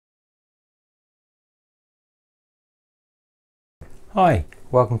Hi,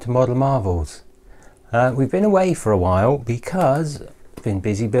 welcome to Model Marvels. We've been away for a while because I've been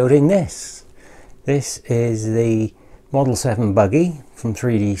busy building this. This is the Model 7 Buggy from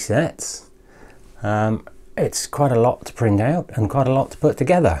 3D Sets. It's quite a lot to print out and quite a lot to put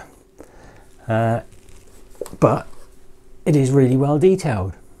together. But it is really well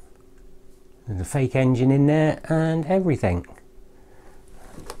detailed. There's a fake engine in there and everything.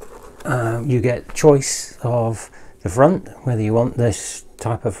 You get choice of the front, whether you want this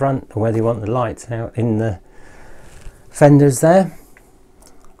type of front or whether you want the lights out in the fenders there.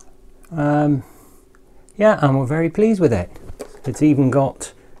 Yeah, and we're very pleased with it. It's even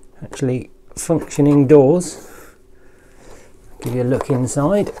got actually functioning doors. Give you a look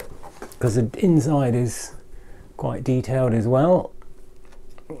inside, because the inside is quite detailed as well.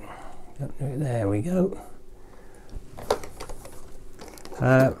 There we go.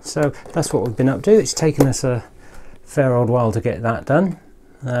 So that's what we've been up to. It's taken us a fair old while to get that done.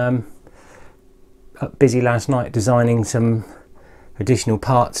 Busy last night designing some additional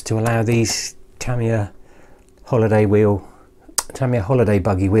parts to allow these Tamiya holiday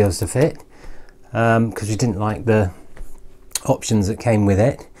buggy wheels to fit, because we didn't like the options that came with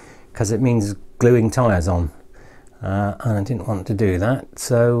it, because it means gluing tyres on, and I didn't want to do that.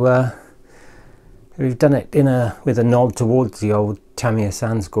 So we've done it with a nod towards the old Tamiya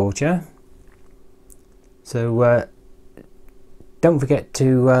Sand Scorcher. So don't forget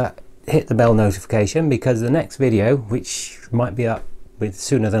to hit the bell notification, because the next video, which might be up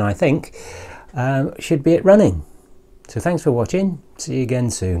sooner than I think, should be it running. So thanks for watching. See you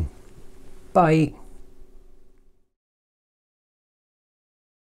again soon. Bye.